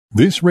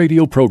This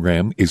radio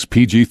program is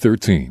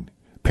PG-13.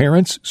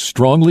 Parents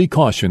strongly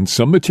caution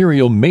some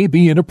material may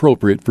be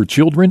inappropriate for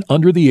children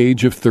under the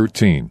age of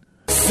 13.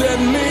 Set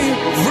me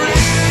free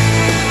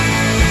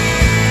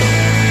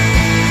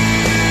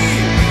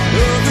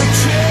of the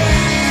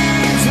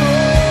chains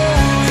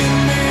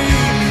holding me.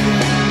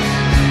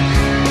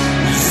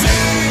 Is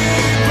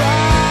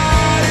anybody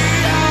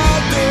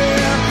out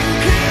there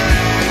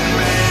hearing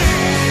me?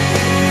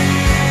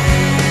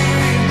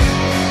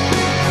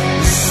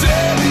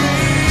 Set me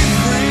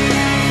free.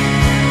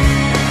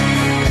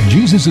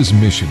 Jesus'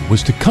 mission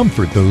was to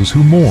comfort those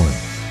who mourn,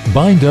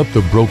 bind up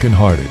the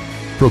brokenhearted,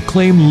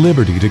 proclaim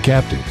liberty to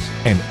captives,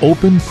 and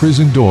open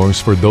prison doors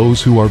for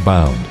those who are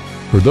bound.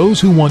 For those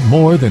who want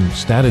more than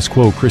status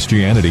quo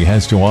Christianity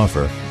has to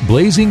offer,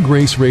 Blazing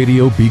Grace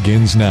Radio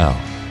begins now.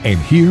 And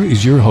here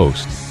is your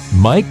host,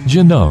 Mike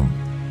Janung.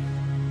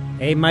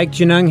 Hey, Mike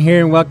Janung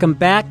here, and welcome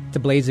back to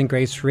Blazing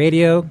Grace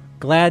Radio.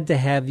 Glad to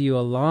have you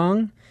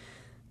along.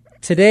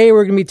 Today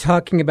we're going to be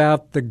talking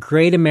about the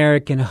great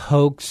American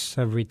hoax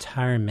of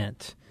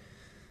retirement.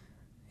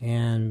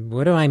 And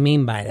what do I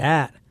mean by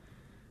that?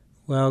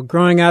 Well,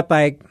 growing up,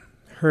 I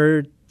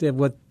heard that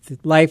what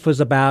life was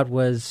about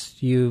was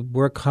you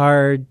work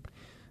hard,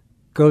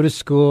 go to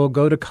school,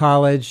 go to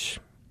college,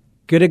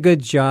 get a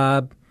good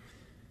job,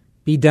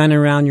 be done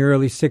around your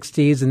early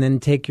 60s, and then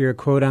take your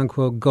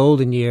quote-unquote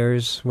golden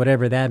years,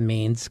 whatever that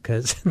means,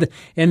 because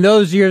in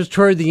those years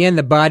toward the end,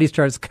 the body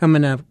starts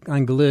coming up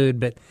unglued,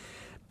 but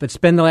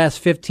spend the last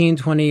 15,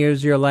 20 years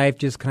of your life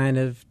just kind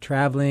of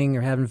traveling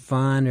or having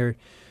fun or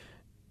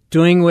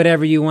doing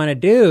whatever you want to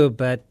do,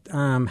 but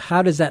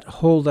how does that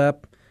hold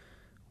up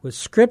with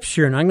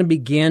Scripture? And I'm going to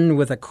begin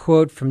with a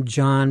quote from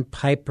John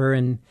Piper,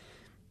 and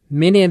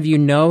many of you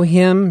know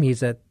him.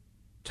 He's a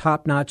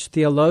top-notch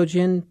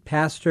theologian,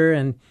 pastor,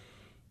 and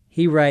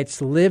he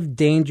writes, "Live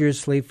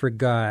dangerously for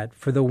God,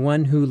 for the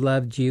one who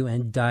loved you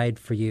and died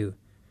for you.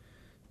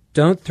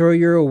 Don't throw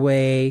your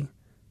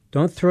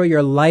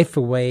life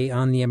away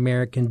on the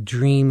American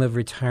dream of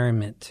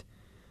retirement."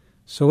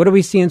 So what do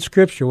we see in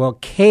Scripture? Well,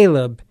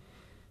 Caleb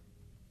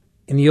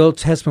in the Old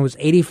Testament was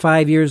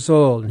 85 years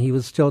old, and he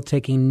was still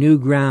taking new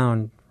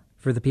ground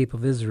for the people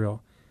of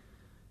Israel.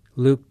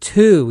 Luke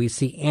 2, we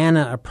see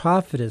Anna, a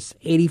prophetess,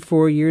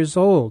 84 years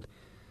old,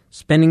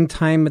 spending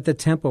time at the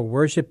temple,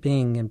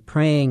 worshiping and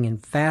praying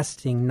and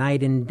fasting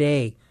night and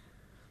day.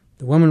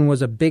 The woman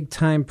was a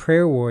big-time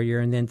prayer warrior.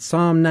 And then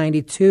Psalm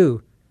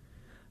 92,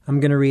 I'm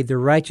going to read, "The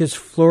righteous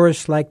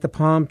flourish like the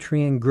palm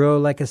tree and grow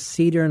like a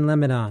cedar in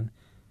Lebanon.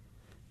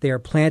 They are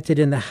planted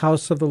in the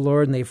house of the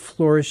Lord, and they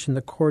flourish in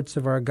the courts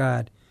of our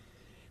God.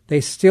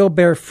 They still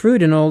bear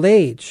fruit in old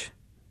age.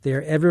 They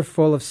are ever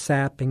full of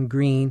sap and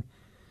green,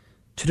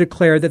 to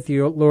declare that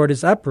the Lord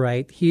is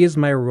upright. He is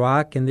my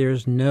rock, and there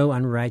is no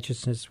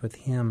unrighteousness with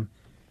him."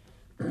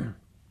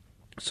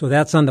 So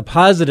that's on the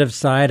positive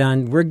side.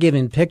 We're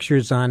giving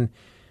pictures on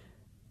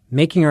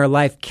making our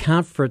life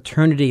count for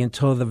eternity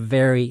until the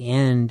very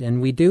end.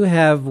 And we do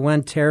have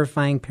one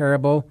terrifying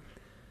parable,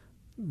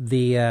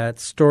 the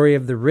story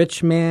of the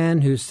rich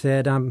man who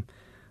said,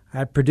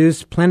 I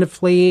produce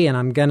plentifully, and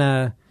I'm going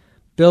to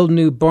build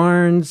new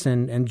barns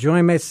and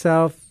enjoy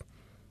myself,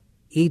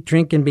 eat,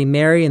 drink, and be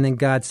merry. And then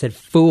God said,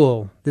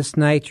 "Fool, this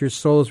night your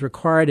soul is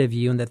required of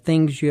you, and the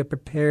things you have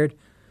prepared,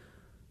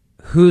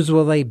 whose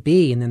will they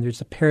be?" And then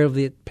there's a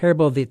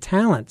parable of the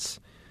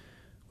talents,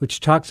 which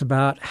talks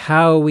about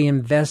how we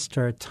invest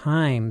our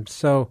time.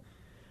 So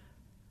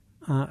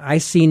I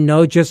see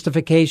no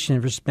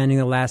justification for spending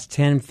the last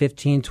 10,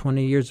 15,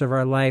 20 years of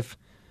our life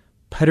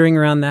puttering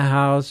around the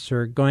house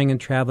or going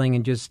and traveling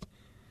and just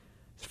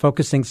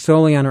focusing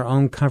solely on our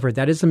own comfort.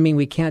 That doesn't mean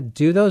we can't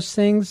do those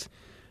things,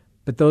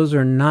 but those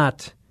are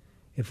not,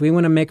 if we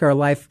want to make our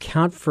life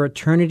count for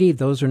eternity,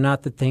 those are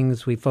not the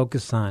things we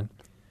focus on.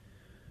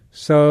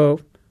 So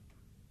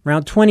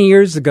around 20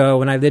 years ago,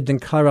 when I lived in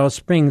Colorado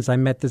Springs, I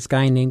met this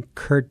guy named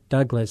Kurt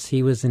Douglas.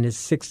 He was in his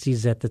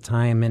 60s at the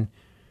time, and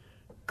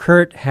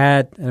Kurt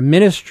had a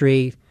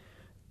ministry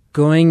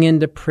going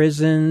into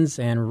prisons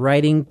and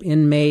writing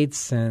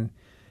inmates and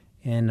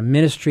a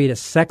ministry to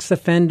sex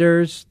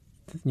offenders,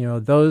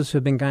 those who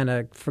have been kind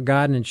of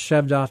forgotten and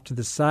shoved off to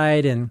the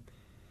side. And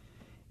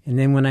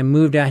then when I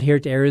moved out here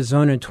to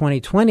Arizona in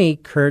 2020,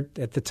 Kurt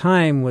at the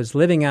time was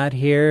living out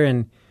here,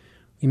 and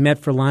we met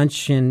for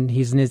lunch, and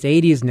he's in his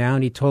 80s now,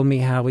 and he told me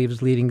how he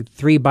was leading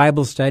 3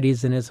 Bible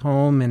studies in his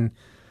home. And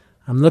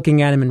I'm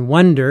looking at him in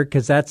wonder,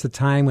 because that's the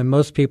time when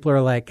most people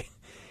are like,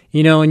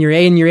 when you're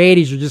in your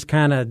 80s, you're just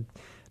kind of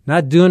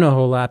not doing a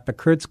whole lot. But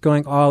Kurt's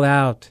going all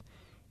out,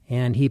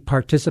 and he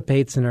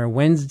participates in our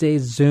Wednesday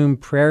Zoom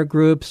prayer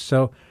groups.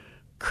 So,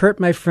 Kurt,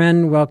 my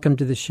friend, welcome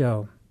to the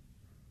show.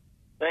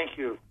 Thank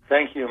you.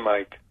 Thank you,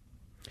 Mike.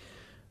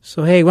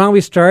 So, hey, why don't we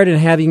start and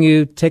having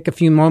you take a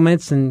few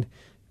moments and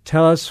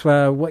tell us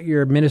what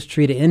your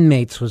ministry to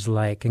inmates was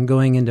like and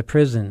going into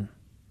prison.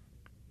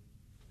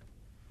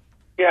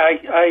 Yeah,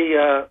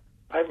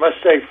 I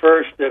must say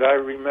first that I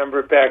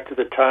remember back to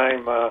the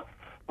time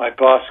my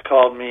boss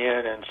called me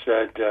in and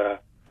said,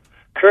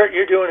 Kurt,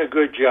 you're doing a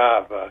good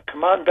job.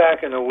 Come on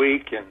back in a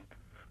week and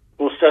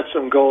we'll set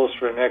some goals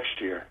for next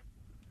year.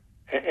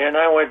 And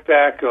I went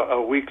back a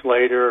week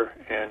later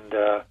and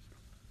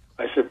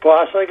I said,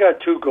 boss, I got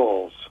 2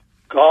 goals,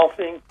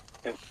 golfing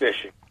and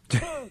fishing.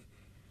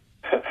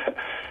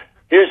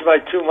 Here's my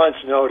 2 months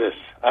notice.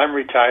 I'm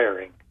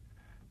retiring.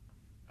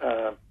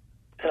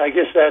 And I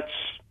guess that's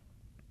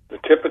the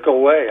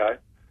typical way.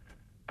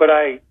 But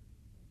I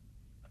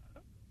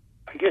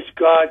guess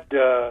God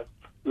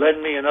led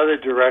me in other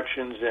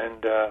directions,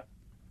 and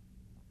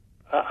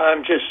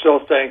I'm just so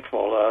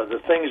thankful. The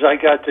things I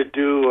got to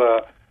do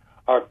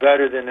are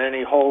better than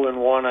any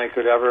hole-in-one I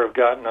could ever have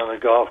gotten on the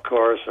golf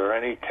course or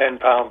any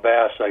 10-pound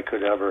bass I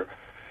could ever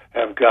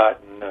have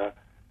gotten.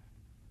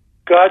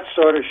 God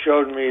sort of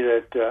showed me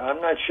that I'm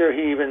not sure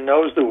he even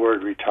knows the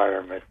word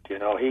retirement. You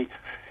know, he'd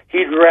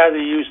rather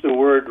use the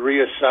word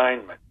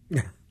reassignment.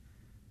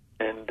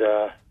 And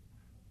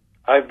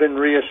I've been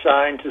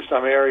reassigned to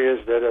some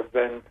areas that have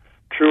been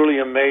truly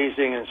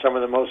amazing and some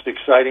of the most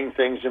exciting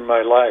things in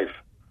my life.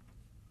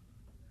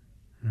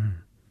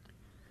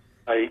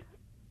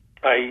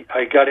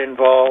 I got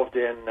involved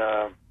in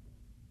a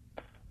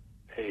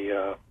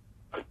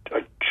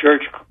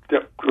church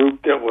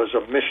group that was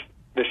a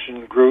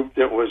mission group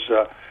that was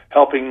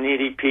helping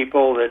needy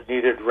people that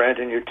needed rent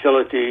and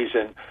utilities,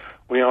 and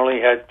we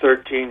only had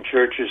 13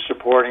 churches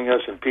supporting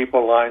us and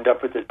people lined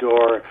up at the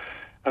door.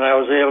 And I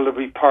was able to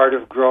be part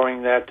of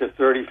growing that to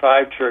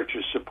 35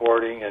 churches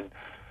supporting and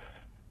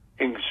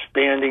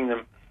expanding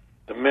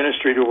the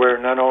ministry to where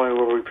not only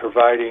were we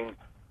providing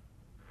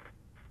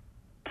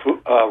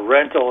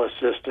rental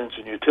assistance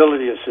and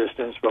utility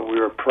assistance, but we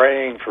were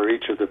praying for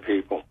each of the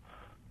people.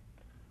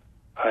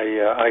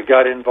 I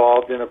got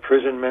involved in a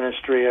prison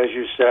ministry, as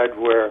you said,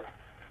 where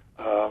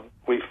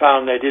we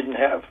found they didn't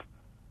have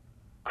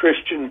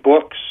Christian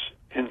books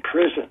in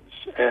prisons.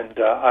 And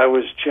I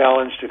was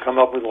challenged to come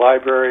up with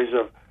libraries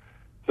of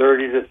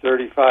 30 to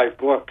 35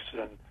 books.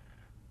 And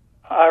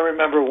I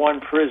remember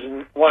one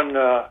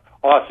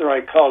author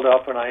I called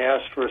up and I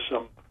asked for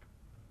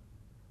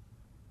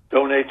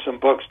donate some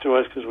books to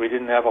us because we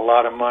didn't have a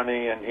lot of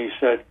money. And he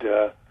said,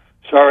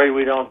 sorry,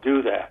 we don't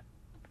do that.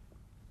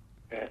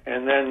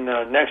 And then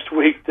next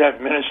week,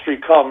 that ministry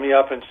called me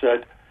up and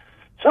said,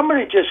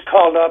 somebody just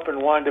called up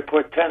and wanted to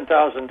put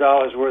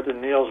 $10,000 worth of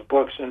Neil's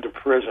books into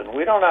prison.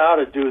 We don't know how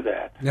to do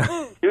that.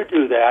 You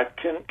do that.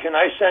 Can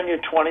I send you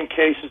 20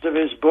 cases of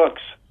his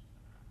books?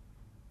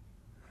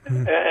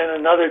 And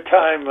another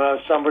time,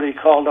 somebody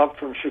called up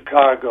from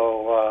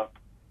Chicago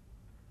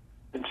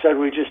and said,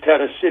 we just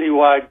had a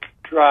citywide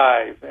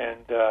drive,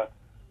 and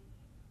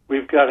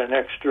we've got an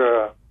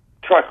extra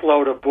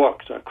truckload of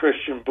books,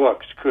 Christian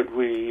books. Could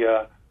we,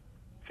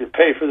 if you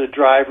pay for the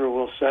driver,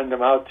 we'll send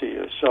them out to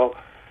you. So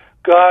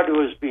God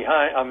was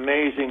behind,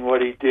 amazing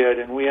what he did,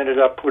 and we ended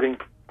up putting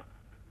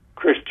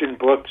Christian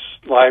books,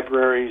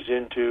 libraries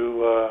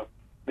into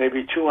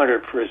maybe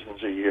 200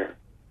 prisons a year.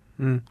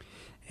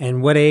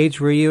 And what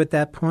age were you at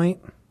that point?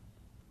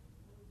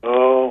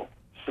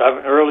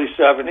 Early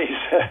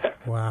 70s.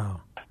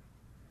 Wow.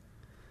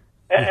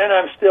 And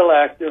I'm still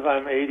active.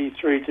 I'm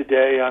 83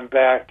 today. I'm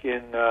back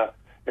in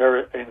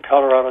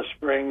Colorado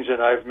Springs,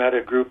 and I've met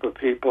a group of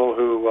people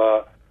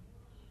who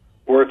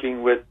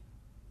working with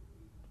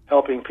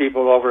helping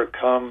people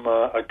overcome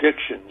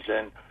addictions,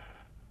 and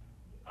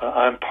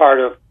I'm part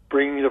of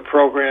bringing the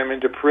program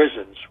into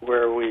prisons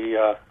where we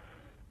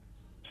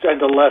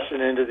send a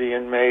lesson into the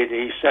inmate.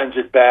 He sends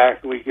it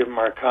back. We give him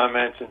our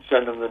comments and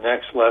send him the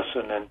next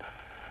lesson. And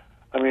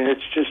I mean,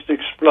 it's just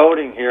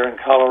exploding here in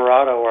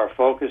Colorado, our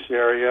focus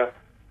area,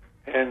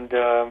 and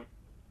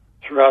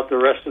throughout the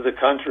rest of the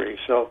country.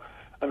 So,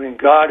 I mean,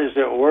 God is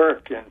at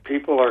work, and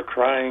people are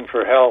crying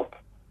for help.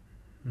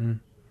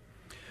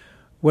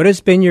 What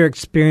has been your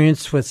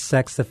experience with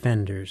sex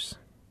offenders?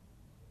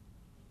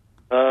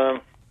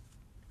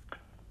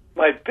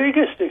 My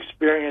biggest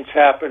experience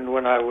happened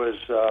when I was,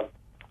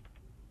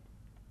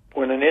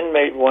 when an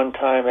inmate one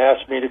time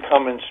asked me to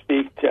come and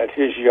speak at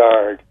his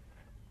yard.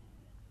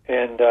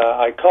 And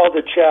I called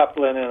the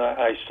chaplain, and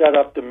I set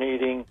up the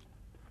meeting,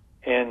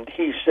 and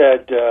he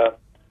said,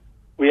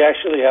 we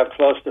actually have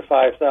close to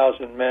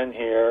 5,000 men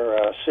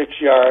here, 6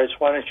 yards.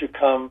 Why don't you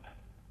come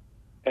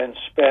and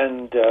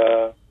spend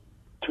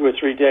 2 or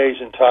 3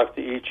 days and talk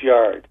to each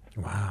yard?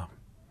 Wow.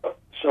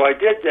 So I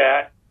did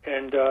that,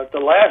 and the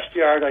last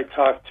yard I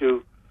talked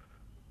to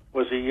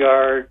was a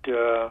yard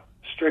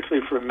strictly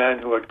for men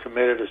who had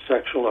committed a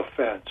sexual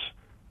offense.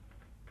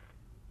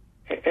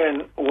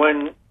 And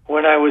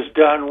when I was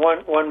done,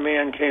 one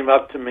man came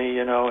up to me,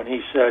 and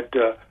he said,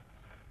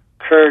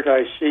 Kurt,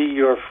 I see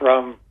you're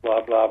from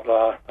blah, blah,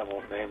 blah. I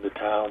won't name the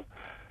town.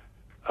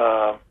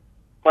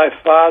 My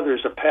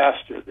father's a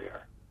pastor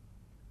there.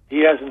 He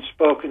hasn't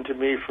spoken to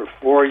me for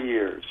 4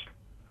 years.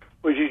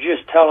 Would you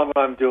just tell him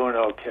I'm doing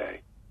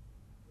okay?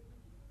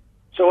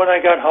 So when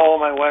I got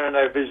home, I went and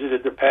I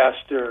visited the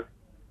pastor.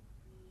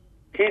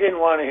 He didn't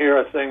want to hear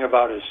a thing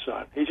about his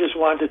son. He just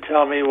wanted to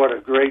tell me what a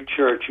great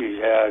church he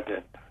had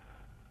and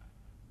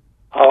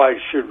how I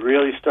should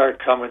really start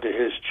coming to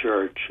his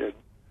church. And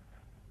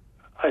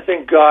I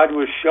think God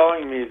was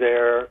showing me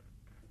there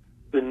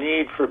the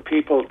need for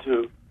people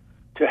to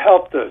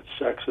help the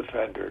sex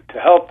offender, to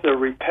help the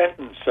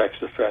repentant sex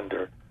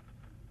offender.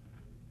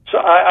 So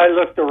I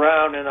looked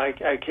around and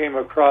I came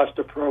across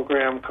a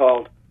program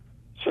called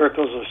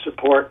Circles of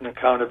Support and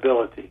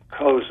Accountability,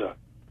 COSA.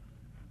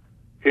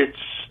 It's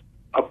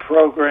a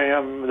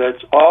program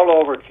that's all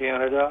over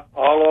Canada,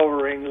 all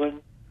over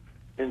England,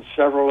 in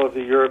several of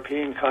the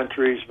European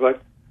countries,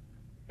 but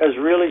has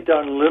really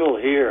done little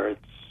here.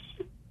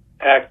 It's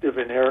active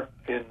in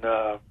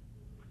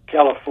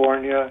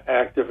California,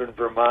 active in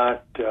Vermont,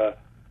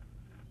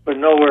 but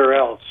nowhere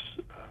else.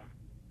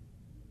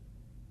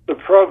 The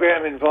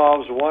program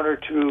involves one or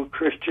two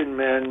Christian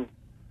men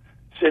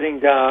sitting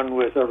down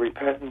with a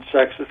repentant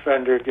sex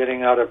offender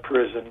getting out of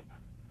prison,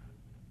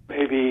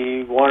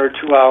 maybe 1 or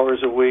 2 hours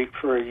a week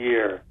for a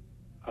year.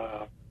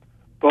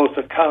 Both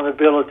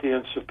accountability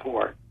and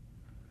support.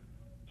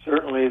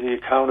 Certainly the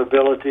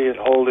accountability and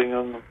holding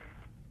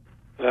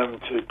them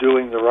to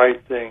doing the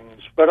right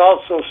things, but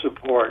also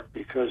support,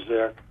 because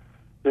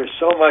they're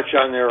so much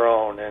on their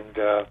own. And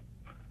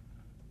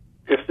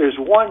if there's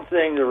one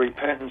thing the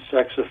repentant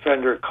sex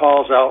offender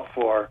calls out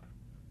for,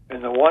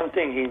 and the one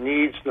thing he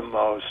needs the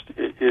most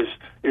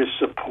is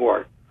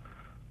support.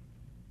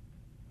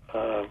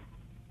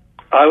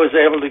 I was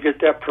able to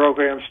get that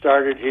program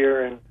started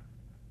here in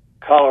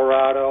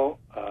Colorado.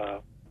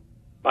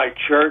 My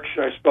church,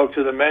 I spoke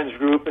to the men's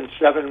group, and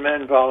 7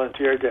 men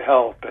volunteered to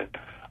help, and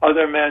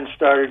other men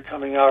started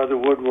coming out of the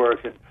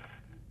woodwork,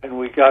 and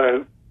we got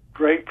a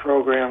great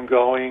program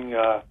going.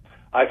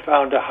 I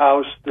found a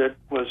house that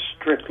was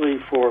strictly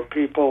for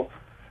people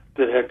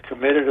that had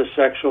committed a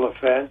sexual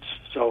offense,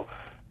 so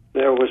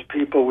there was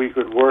people we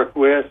could work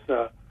with.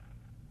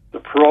 The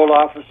parole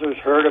officers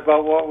heard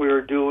about what we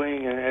were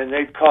doing, and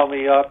they'd call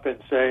me up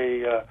and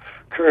say,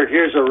 Kurt,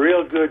 here's a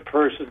real good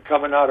person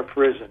coming out of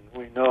prison.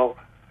 We know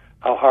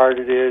how hard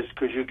it is.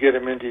 Could you get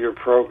him into your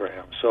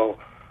program? So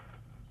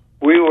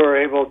we were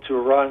able to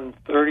run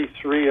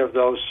 33 of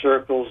those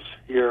circles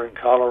here in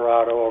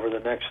Colorado over the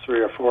next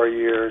 3 or 4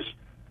 years.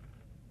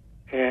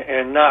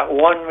 And not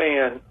one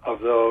man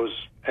of those,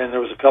 and there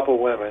was a couple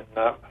women,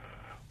 not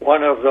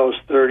one of those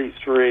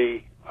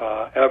 33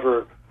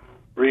 ever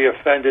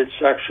reoffended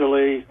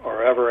sexually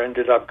or ever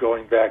ended up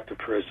going back to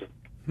prison.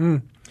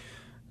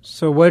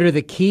 So what are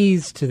the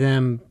keys to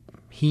them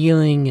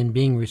healing and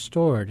being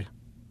restored?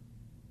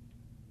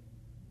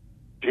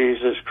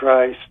 Jesus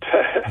Christ.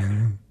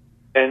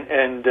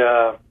 And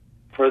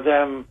for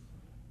them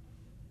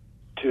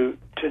to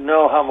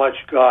know how much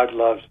God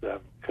loves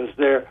them, because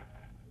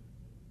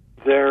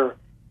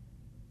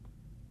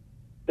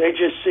they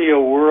just see a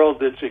world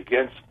that's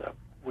against them.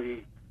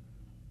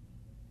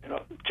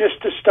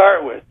 Just to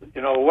start with,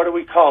 what do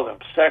we call them?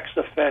 Sex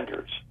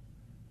offenders.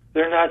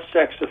 They're not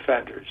sex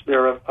offenders.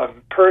 They're a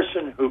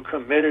person who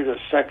committed a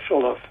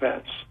sexual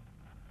offense.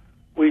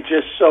 We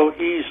just so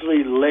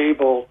easily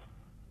label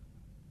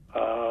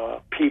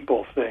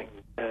people things,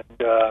 and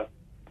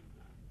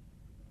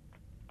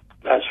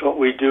that's what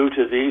we do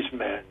to these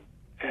men.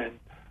 And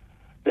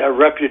their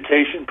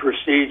reputation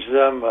precedes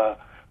them.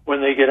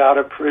 When they get out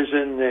of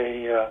prison,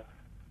 they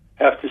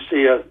have to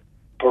see a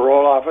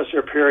parole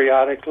officer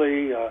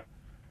periodically.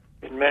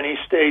 In many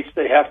states,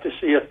 they have to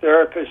see a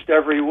therapist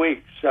every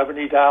week,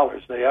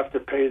 $70. They have to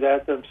pay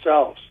that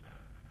themselves.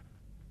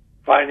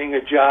 Finding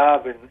a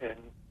job and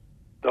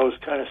those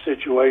kind of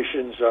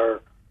situations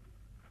are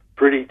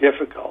pretty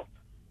difficult.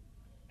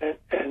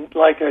 And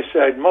like I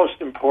said,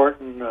 most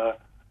important,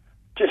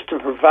 just to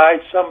provide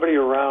somebody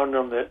around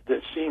them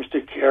that seems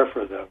to care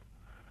for them.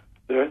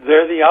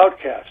 They're the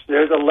outcasts.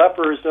 They're the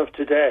lepers of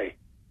today.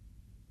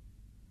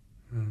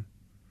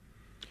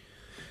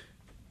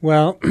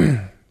 Well,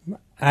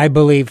 I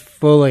believe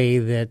fully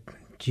that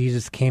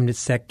Jesus came to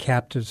set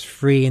captives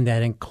free, and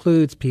that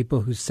includes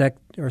people who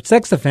are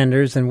sex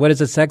offenders. And what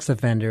is a sex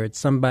offender? It's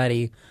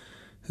somebody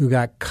who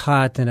got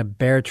caught in a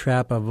bear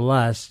trap of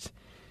lust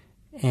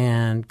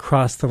and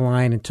crossed the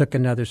line and took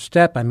another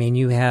step. I mean,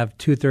 you have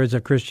 2/3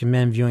 of Christian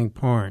men viewing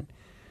porn.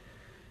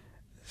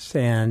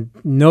 And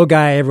no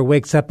guy ever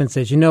wakes up and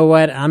says, you know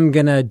what, I'm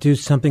going to do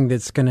something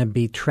that's going to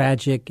be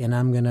tragic, and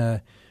I'm going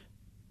to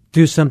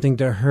do something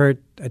to hurt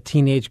a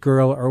teenage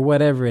girl or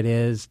whatever it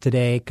is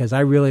today because I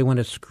really want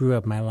to screw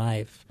up my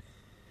life.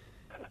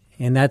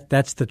 And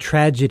that's the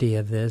tragedy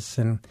of this.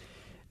 And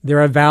there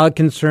are valid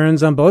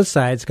concerns on both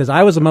sides, because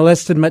I was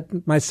molested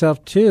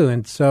myself too.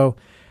 And so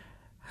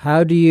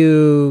how do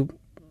you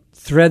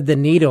thread the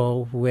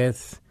needle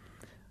with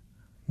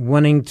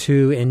wanting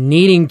to and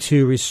needing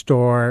to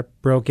restore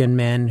broken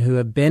men who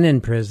have been in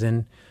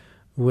prison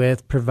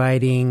with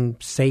providing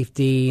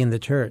safety in the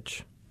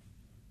church?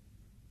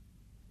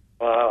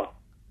 Wow.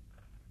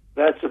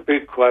 That's a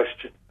big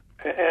question.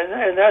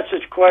 And that's a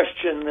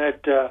question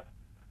that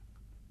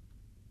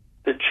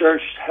the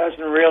church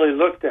hasn't really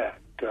looked at.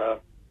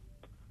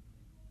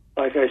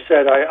 Like I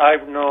said,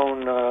 I've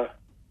known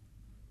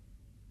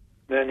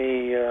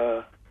many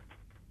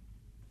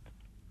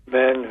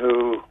men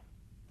who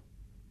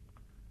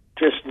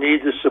just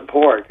need the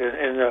support.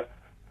 And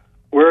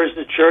where is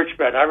the church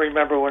been? I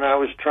remember when I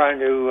was trying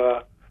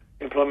to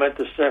implement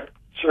the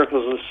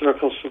circles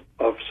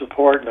of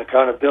support and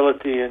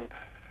accountability in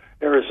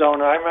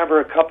Arizona. I remember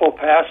a couple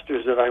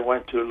pastors that I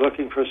went to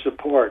looking for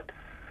support,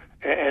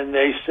 and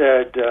they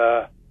said,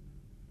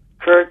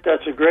 Kurt,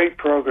 that's a great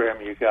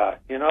program you got.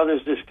 You know,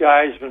 there's this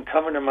guy who's been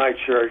coming to my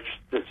church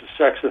that's a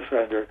sex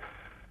offender.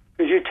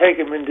 Could you take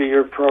him into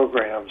your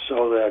program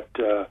so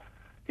that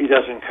he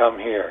doesn't come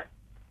here?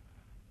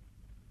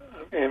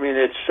 I mean,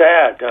 it's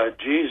sad.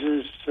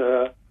 Jesus,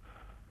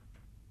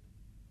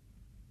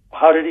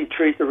 how did he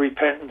treat the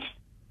repentant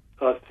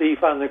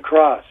thief on the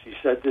cross? He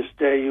said, this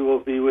day you will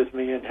be with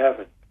me in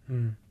heaven.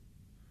 Mm.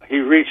 He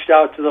reached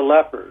out to the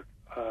leper.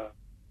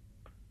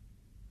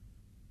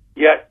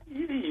 Yet,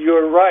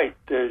 you're right.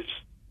 There's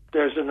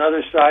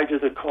another side to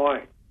the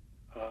coin,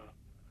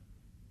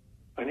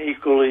 an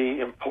equally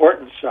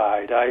important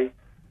side. I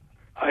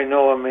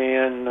know a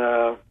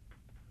man,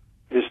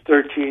 his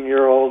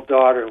 13-year-old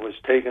daughter was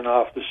taken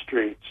off the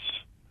streets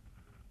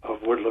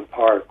of Woodland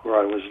Park, where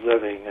I was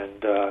living,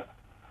 and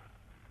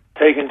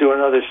taken to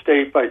another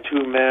state by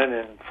two men,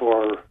 and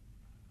for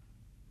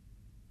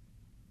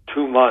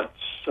 2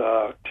 months,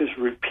 just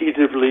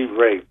repeatedly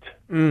raped.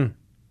 Mm.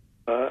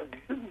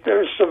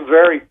 There's some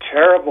very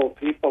terrible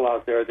people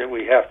out there that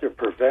we have to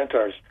protect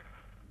our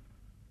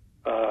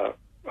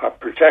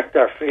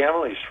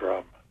families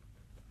from.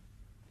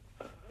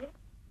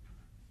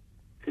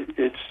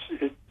 It's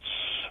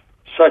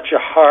such a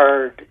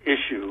hard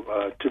issue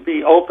to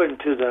be open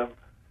to them,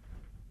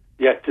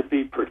 yet to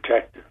be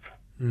protective.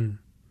 Mm.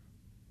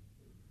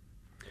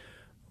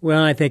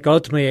 Well, I think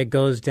ultimately it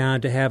goes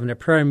down to having a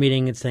prayer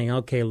meeting and saying,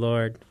 okay,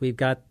 Lord, we've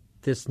got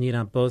this need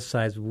on both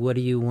sides. What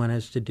do you want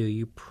us to do?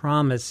 You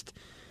promised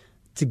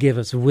to give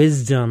us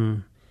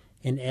wisdom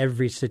in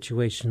every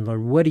situation,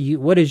 Lord. What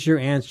is your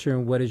answer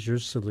and what is your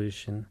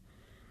solution?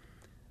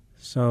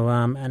 So,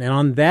 and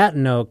on that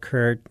note,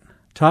 Kurt,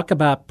 talk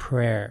about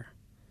prayer.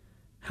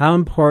 How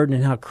important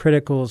and how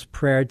critical is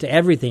prayer to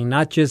everything,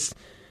 not just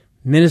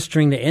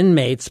ministering to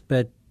inmates,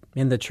 but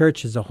in the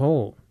church as a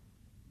whole?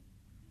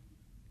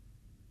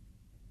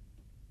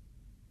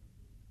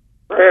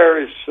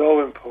 Prayer is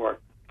so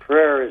important.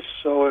 Prayer is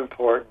so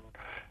important.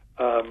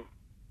 Some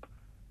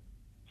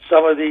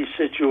of these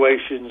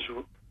situations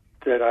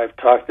that I've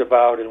talked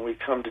about and we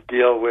come to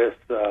deal with,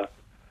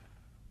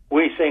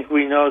 we think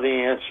we know the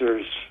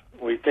answers.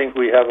 We think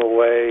we have a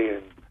way,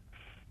 and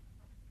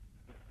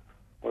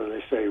what do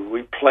they say?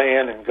 We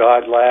plan and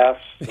God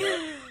laughs.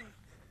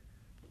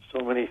 So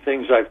many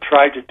things I've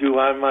tried to do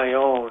on my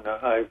own,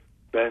 I've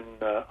been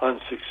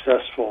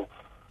unsuccessful.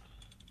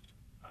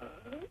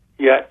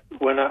 Yet,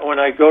 when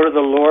I go to the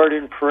Lord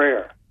in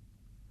prayer,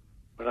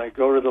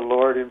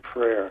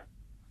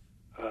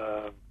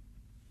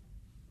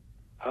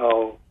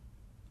 how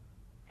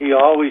He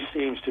always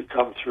seems to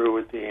come through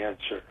with the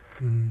answer.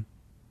 Mm-hmm.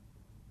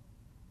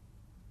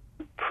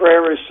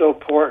 Prayer is so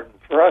important.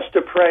 For us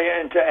to pray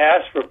and to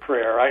ask for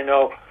prayer. I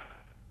know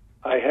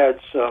I had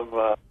some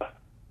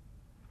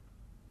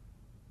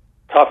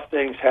tough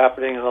things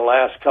happening in the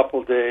last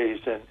couple days,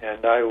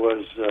 and I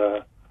was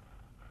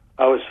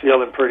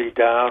feeling pretty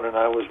down, and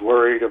I was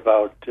worried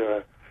about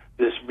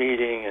this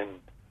meeting, and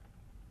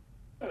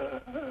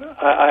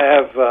I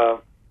have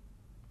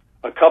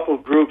a couple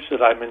groups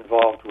that I'm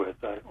involved with.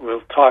 We'll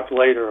talk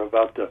later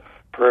about the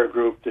prayer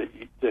group that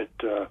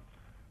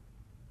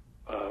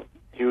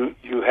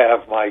you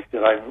have, Mike,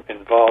 that I'm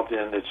involved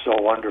in. That's so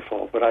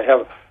wonderful. But I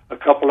have a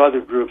couple other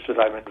groups that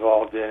I'm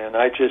involved in, and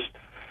I just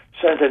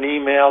sent an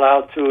email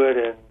out to it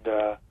and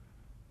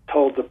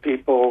told the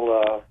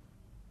people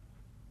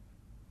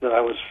that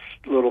I was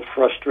a little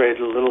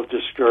frustrated, a little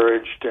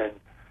discouraged, and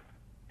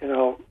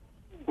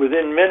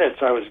within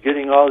minutes I was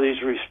getting all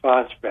these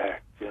response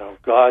back.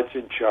 God's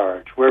in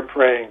charge. We're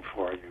praying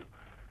for you,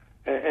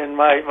 and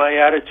my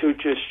attitude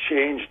just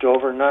changed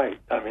overnight.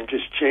 I mean,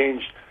 just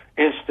changed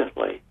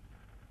instantly.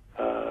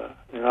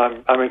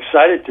 I'm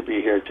excited to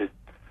be here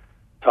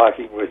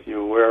talking with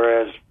you,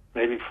 whereas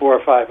maybe 4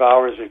 or 5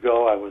 hours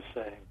ago I was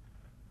saying,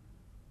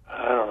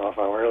 I don't know if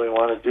I really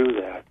want to do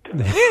that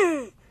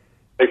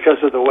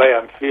because of the way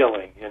I'm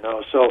feeling,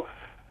 So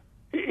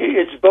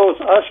it's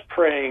both us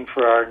praying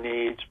for our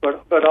needs,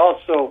 but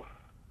also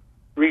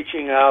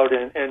reaching out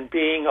and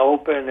being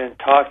open and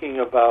talking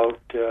about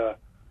the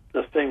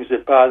things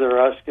that bother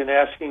us and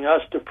asking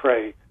us to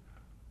pray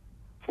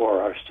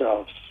for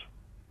ourselves.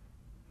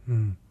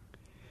 Hmm.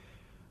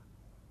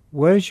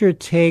 What is your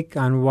take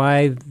on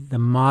why the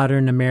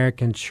modern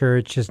American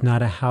church is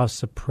not a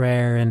house of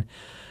prayer? And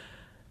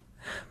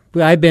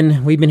we've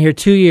been here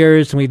 2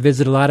 years, and we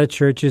visit a lot of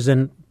churches,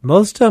 and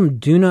most of them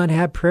do not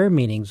have prayer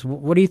meetings.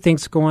 What do you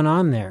think's going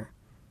on there?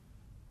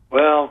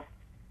 Well,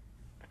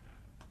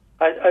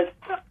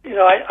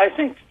 I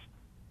think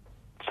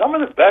some of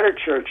the better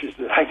churches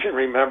that I can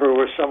remember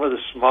were some of the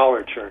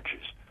smaller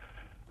churches.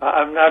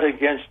 I'm not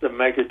against the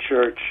mega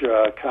church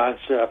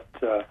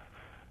concept,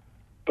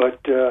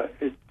 but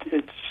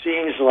it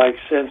seems like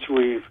since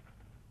we've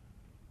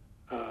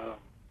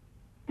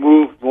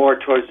moved more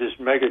towards this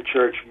mega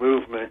church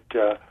movement,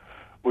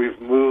 We've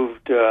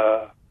moved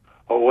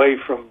away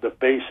from the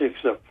basics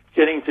of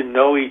getting to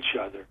know each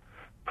other,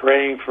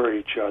 praying for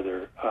each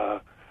other,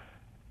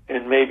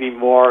 and maybe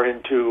more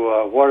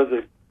into what are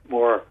the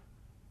more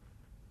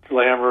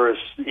glamorous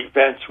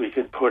events we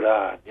can put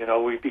on. You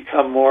know, we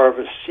become more of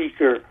a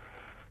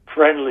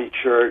seeker-friendly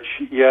church,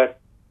 yet,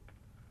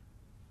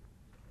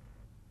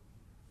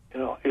 you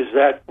know, is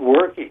that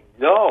working?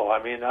 No.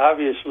 I mean,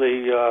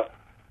 obviously,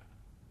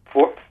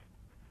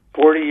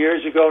 40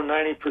 years ago,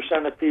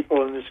 90% of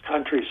people in this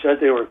country said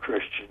they were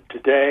Christian.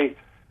 Today,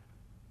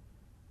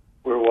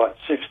 we're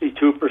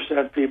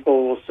 62%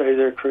 people will say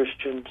they're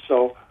Christian.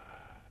 So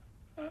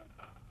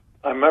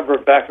I remember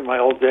back in my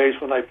old days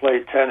when I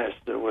played tennis,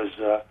 there was,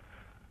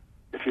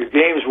 if your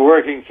game's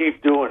working,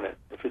 keep doing it.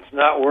 If it's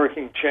not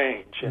working,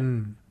 change.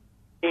 And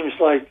it seems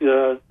like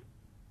the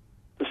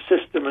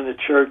system in the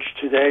church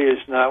today is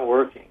not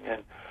working,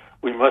 and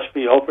we must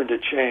be open to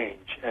change.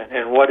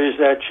 And what is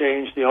that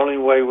change? The only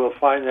way we'll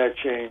find that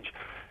change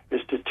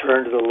is to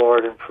turn to the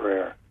Lord in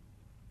prayer.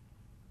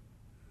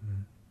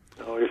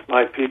 So if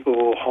my people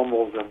will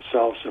humble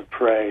themselves and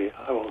pray,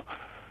 I will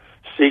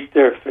seek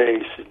their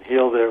face and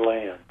heal their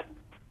land.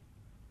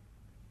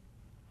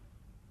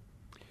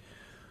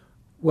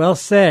 Well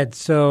said.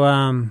 So,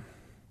 and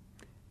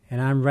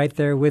I'm right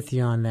there with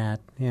you on that.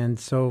 And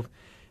so,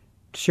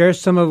 share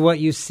some of what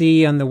you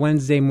see on the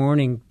Wednesday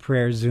morning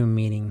prayer Zoom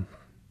meeting.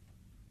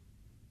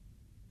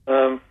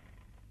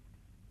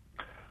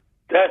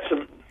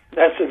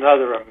 That's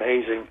another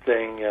amazing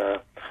thing.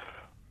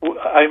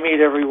 I meet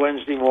every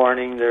Wednesday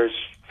morning. There's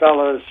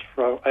fellas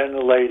and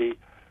a lady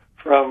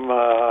from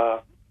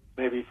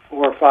maybe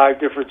 4 or 5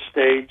 different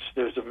states.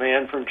 There's a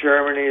man from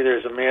Germany.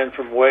 There's a man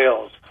from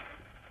Wales.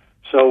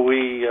 So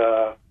we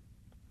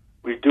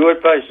do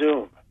it by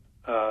Zoom.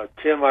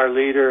 Tim, our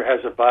leader,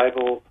 has a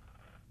Bible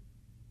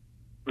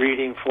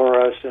reading for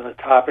us and a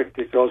topic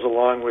that goes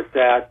along with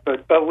that.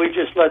 But we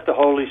just let the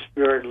Holy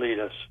Spirit lead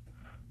us,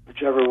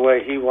 whichever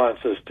way He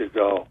wants us to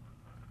go.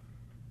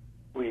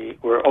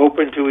 We're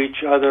open to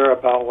each other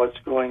about what's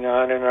going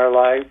on in our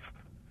life,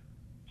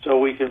 so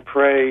we can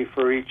pray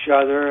for each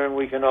other, and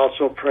we can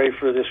also pray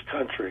for this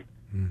country.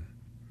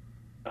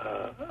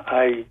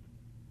 I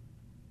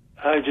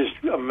just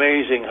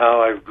amazing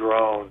how I've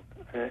grown,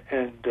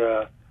 and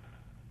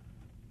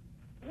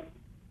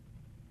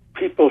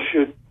people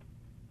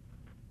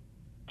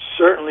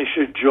certainly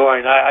should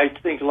join. I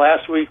think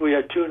last week we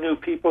had 2 new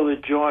people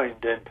that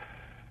joined, and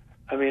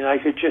I mean, I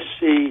could just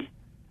see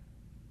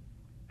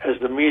as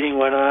the meeting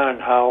went on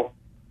how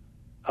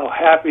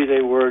happy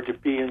they were to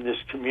be in this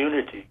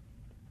community.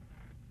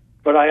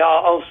 But I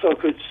also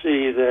could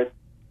see that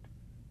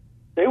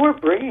they were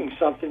bringing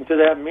something to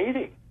that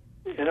meeting.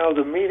 You know,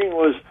 the meeting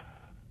was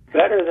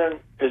better than,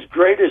 as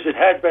great as it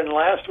had been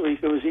last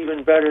week. It was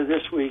even better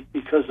this week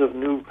because of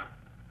new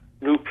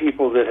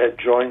people that had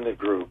joined the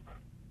group.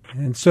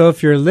 And so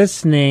if you're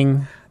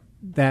listening,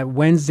 that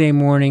Wednesday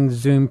morning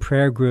Zoom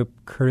prayer group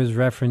Kurt is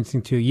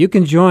referencing to, you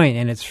can join,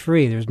 and it's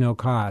free. There's no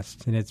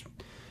cost. And it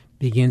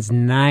begins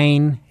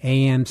 9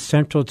 a.m.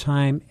 Central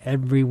Time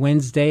every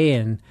Wednesday,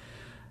 and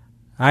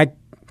I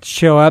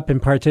show up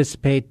and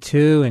participate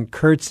too, and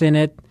Kurt's in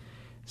it.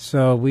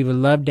 So we would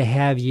love to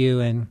have you.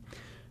 And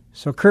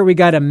so, Kurt, we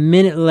got a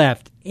minute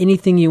left.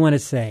 Anything you want to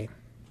say?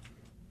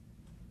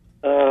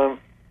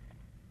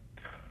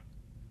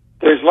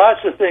 There's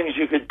lots of things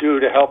you could do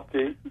to help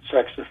the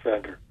sex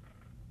offender,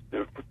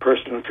 the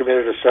person who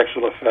committed a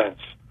sexual offense.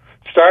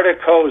 Start a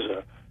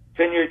COSA.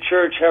 Can your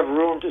church have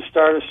room to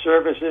start a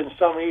service in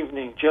some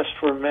evening just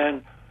for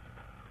men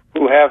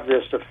who have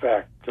this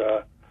effect?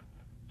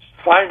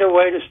 Find a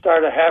way to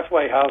start a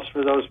halfway house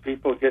for those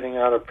people getting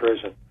out of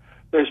prison.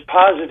 There's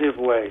positive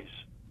ways.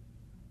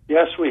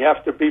 Yes, we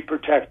have to be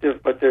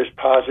protective, but there's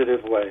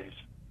positive ways.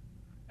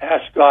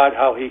 Ask God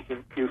how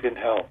you can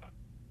help.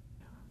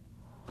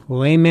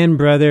 Well, amen,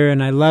 brother,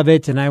 and I love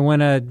it, and I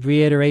want to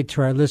reiterate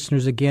to our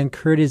listeners again,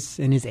 Kurt is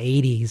in his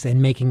 80s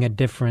and making a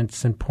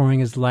difference and pouring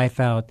his life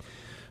out.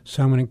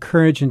 So I'm going to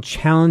encourage and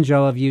challenge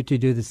all of you to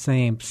do the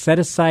same. Set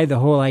aside the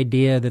whole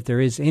idea that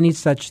there is any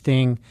such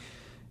thing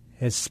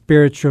as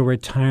spiritual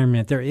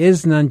retirement. There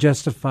is none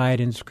justified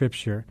in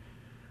Scripture.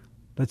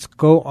 Let's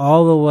go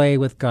all the way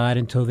with God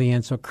until the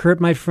end. So, Kurt,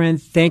 my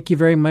friend, thank you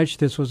very much.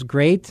 This was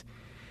great,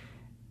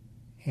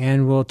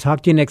 and we'll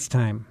talk to you next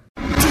time.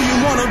 Do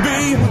you want to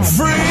be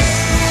free?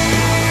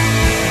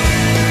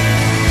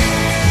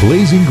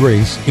 Blazing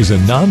Grace is a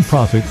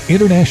non-profit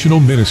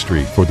international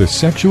ministry for the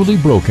sexually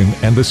broken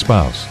and the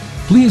spouse.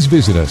 Please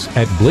visit us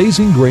at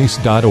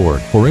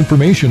blazinggrace.org for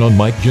information on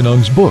Mike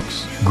Genung's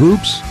books,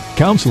 groups,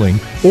 counseling,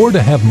 or to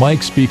have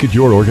Mike speak at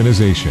your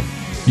organization.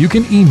 You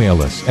can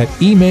email us at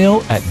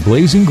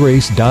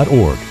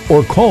email@blazinggrace.org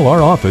or call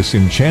our office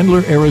in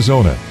Chandler,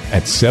 Arizona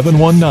at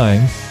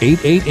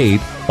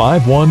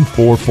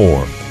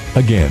 719-888-5144.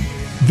 Again,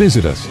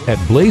 visit us at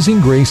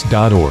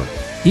blazinggrace.org.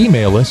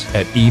 Email us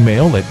at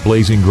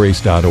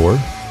email@blazinggrace.org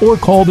or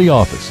call the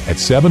office at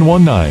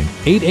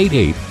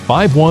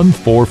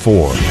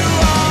 719-888-5144.